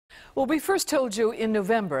Well, we first told you in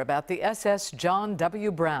November about the SS John W.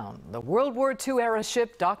 Brown. The World War II-era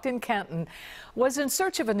ship docked in Canton was in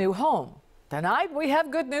search of a new home. Tonight, we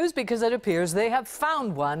have good news because it appears they have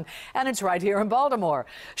found one, and it's right here in Baltimore.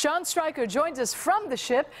 Sean Stryker joins us from the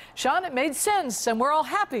ship. Sean, it made sense, and we're all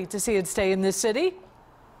happy to see it stay in this city.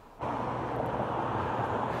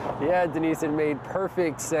 Yeah, Denise, it made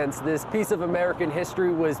perfect sense. This piece of American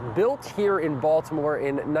history was built here in Baltimore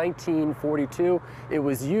in 1942. It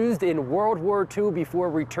was used in World War II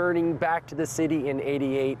before returning back to the city in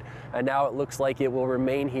 '88, and now it looks like it will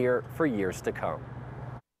remain here for years to come.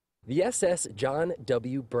 The SS John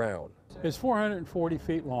W. Brown. It's 440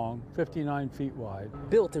 feet long, 59 feet wide.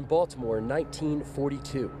 Built in Baltimore in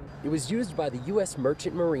 1942. It was used by the U.S.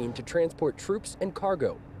 Merchant Marine to transport troops and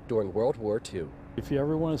cargo during World War II. If you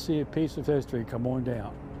ever want to see a piece of history, come on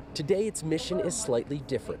down. Today, its mission is slightly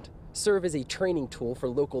different. Serve as a training tool for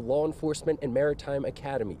local law enforcement and maritime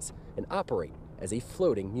academies, and operate as a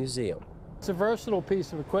floating museum. It's a versatile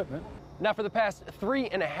piece of equipment. Now, for the past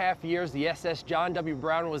 3.5 years, the SS John W.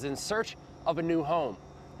 Brown was in search of a new home.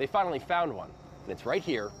 They finally found one, and it's right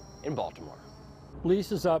here in Baltimore.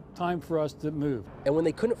 Lease is up, time for us to move. And when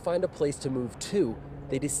they couldn't find a place to move to,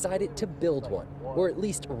 they decided to build one, or at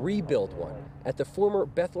least rebuild one, at the former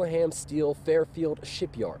Bethlehem Steel Fairfield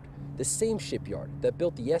shipyard, the same shipyard that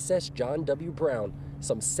built the SS John W. Brown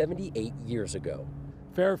some 78 years ago.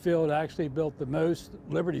 Fairfield actually built the most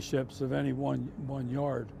Liberty ships of any one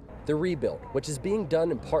yard. The rebuild, which is being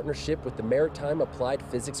done in partnership with the Maritime Applied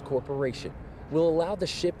Physics Corporation, will allow the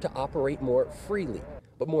ship to operate more freely,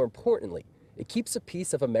 but more importantly, it keeps a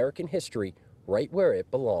piece of American history right where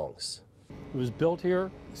it belongs. It was built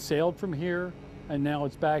here, sailed from here, and now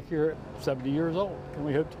it's back here 70 years old, and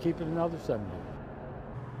we hope to keep it another 70.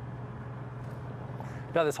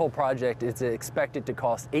 Now, this whole project is expected to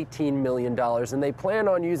cost $18 million, and they plan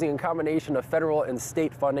on using a combination of federal and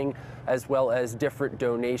state funding as well as different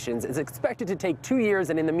donations. It's expected to take 2 years,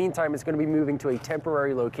 and in the meantime, it's going to be moving to a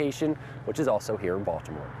temporary location, which is also here in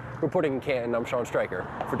Baltimore. Reporting in Canton, I'm Sean Stryker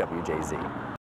for WJZ.